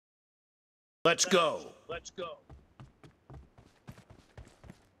Let's go.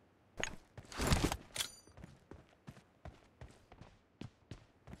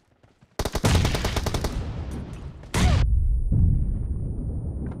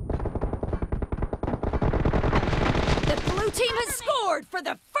 The blue team has scored for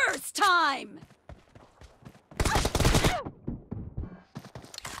the first time!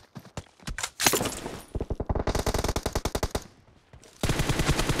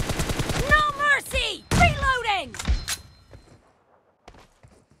 No mercy! Reloading!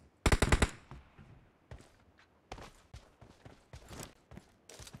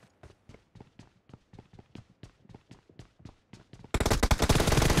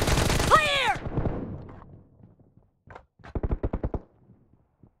 Clear!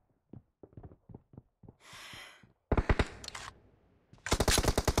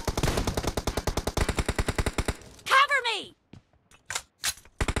 Cover me!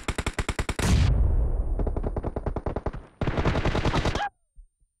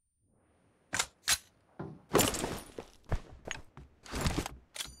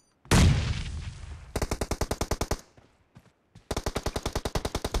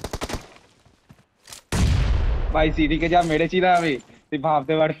 ভাই সিডিকে যা মেরেছি না আমি, তুই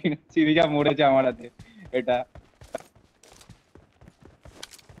ভাবতে পারবি না সিডি যা মরেছে আমার হাতে এটা।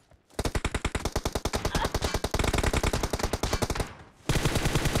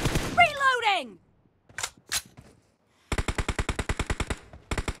 Reloading!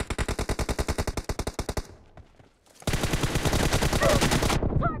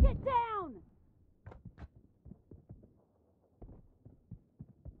 Target down!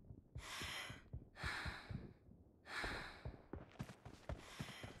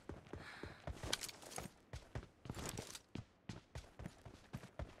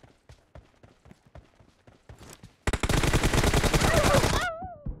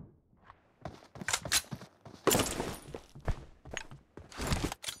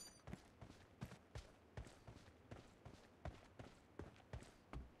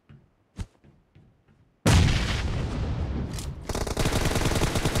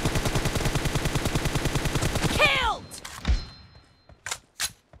 Killed!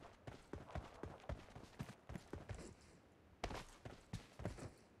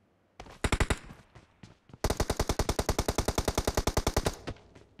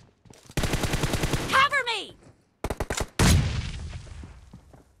 Cover me!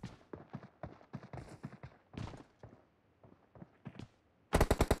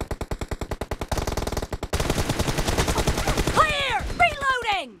 Clear!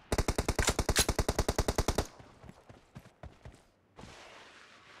 Reloading!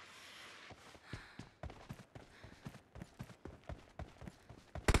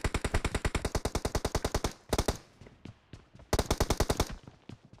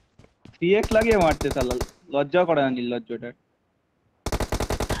 CX লাগিয়ে মারছে শালা, লজ্জা করে না নির্লজ্জটা।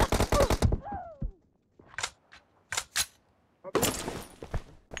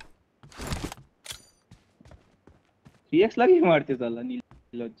 সিএক্স লাগিয়ে মারছে শালা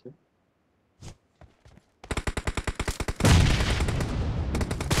নির্লজ্জ।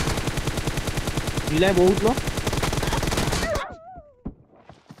 মিলায় বহুত লোক।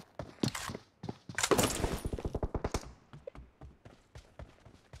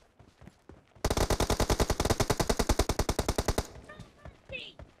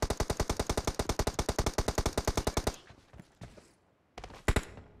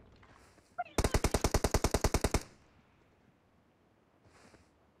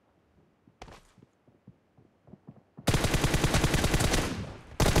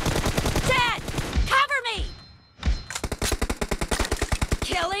 Dead! Cover me!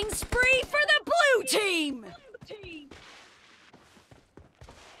 Killing spree for the blue team!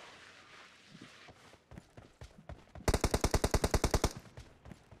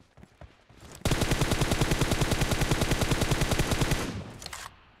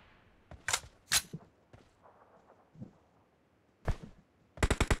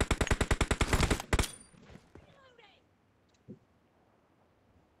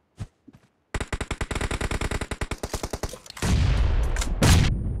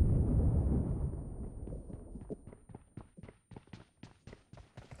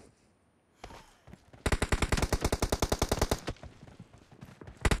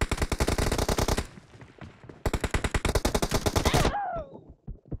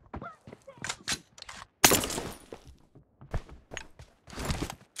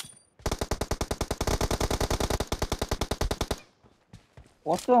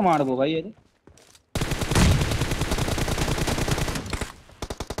 কত মারবো ভাই এর?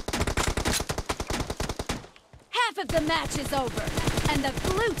 Half of the match is over, and the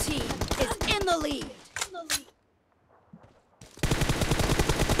blue team is in the lead.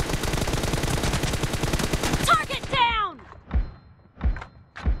 Target down.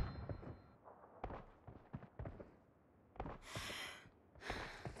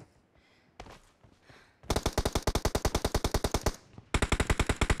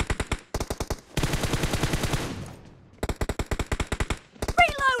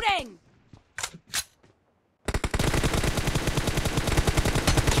 Reloading.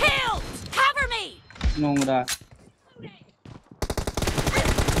 Killed. Cover me. নোংরা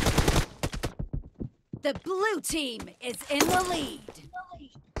The blue team is in the lead.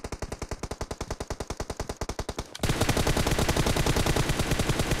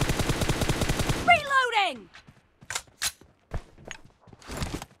 Reloading.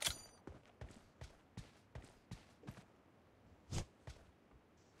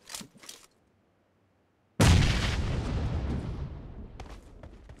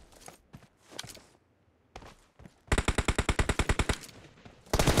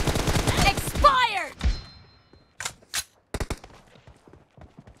 Expired.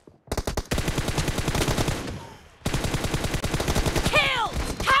 Killed.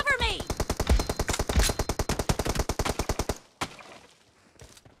 Cover me.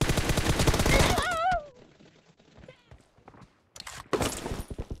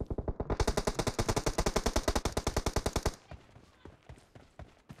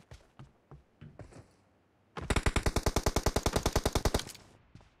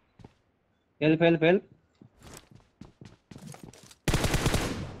 Help help help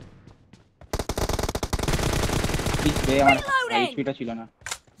আমার Reloading! এইচপিটা ছিল না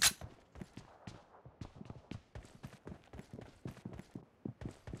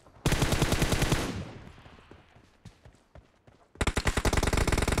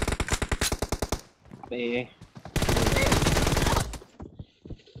আবে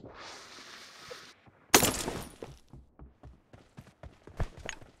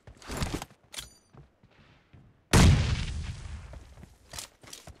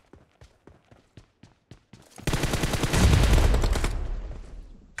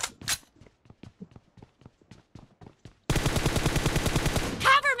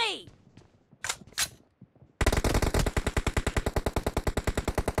Cover me.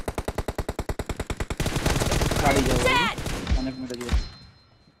 বাড়ি যাবো Dead. অনেক মেরে দিও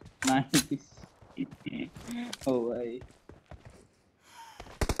নাইস ও ভাই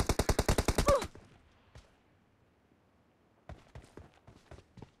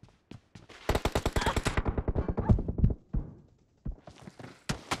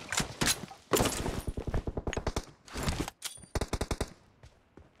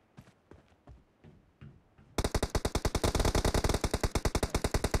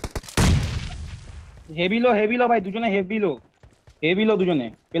হেভি লো ভাই দুজনে হেভি লো দুজনে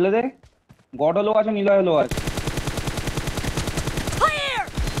পেলে দে গড লো আছে নিলয় লো আছে Clear.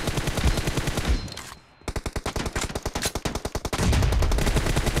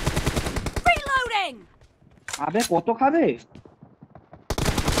 Reloading. আবে কত খাবে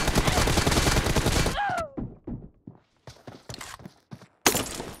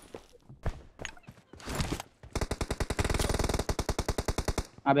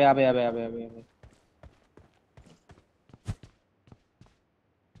আবে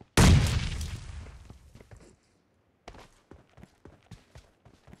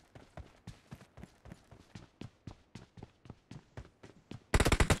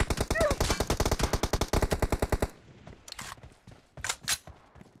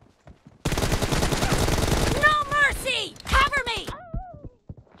No mercy. Cover me.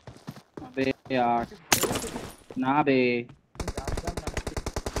 আবে यार না বে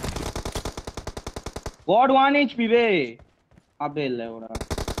গড 1 এইচপি বে আবে লেওড়া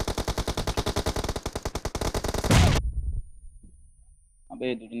আবে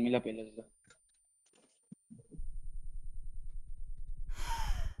দুজন মিলা পেলে দিল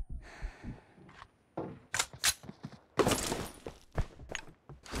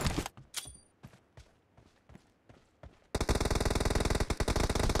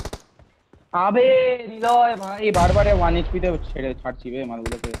আবে নিলয় ভাই বারবারে 1 এইচপি তে ছাড়ছি বে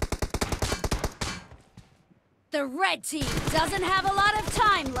মালগুলোকে The red team doesn't have a lot of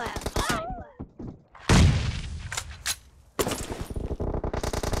time left.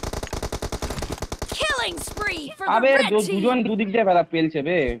 Killing spree for the আবে red দুজন team. দুদিক দিয়ে বেলা পেলছে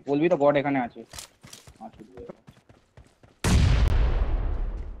বে বলবি তো গড এখানে আছে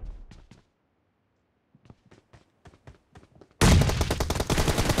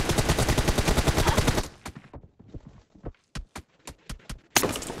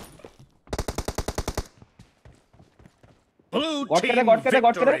Blue God team get it.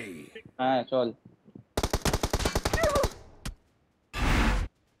 victory. হ্যাঁ চল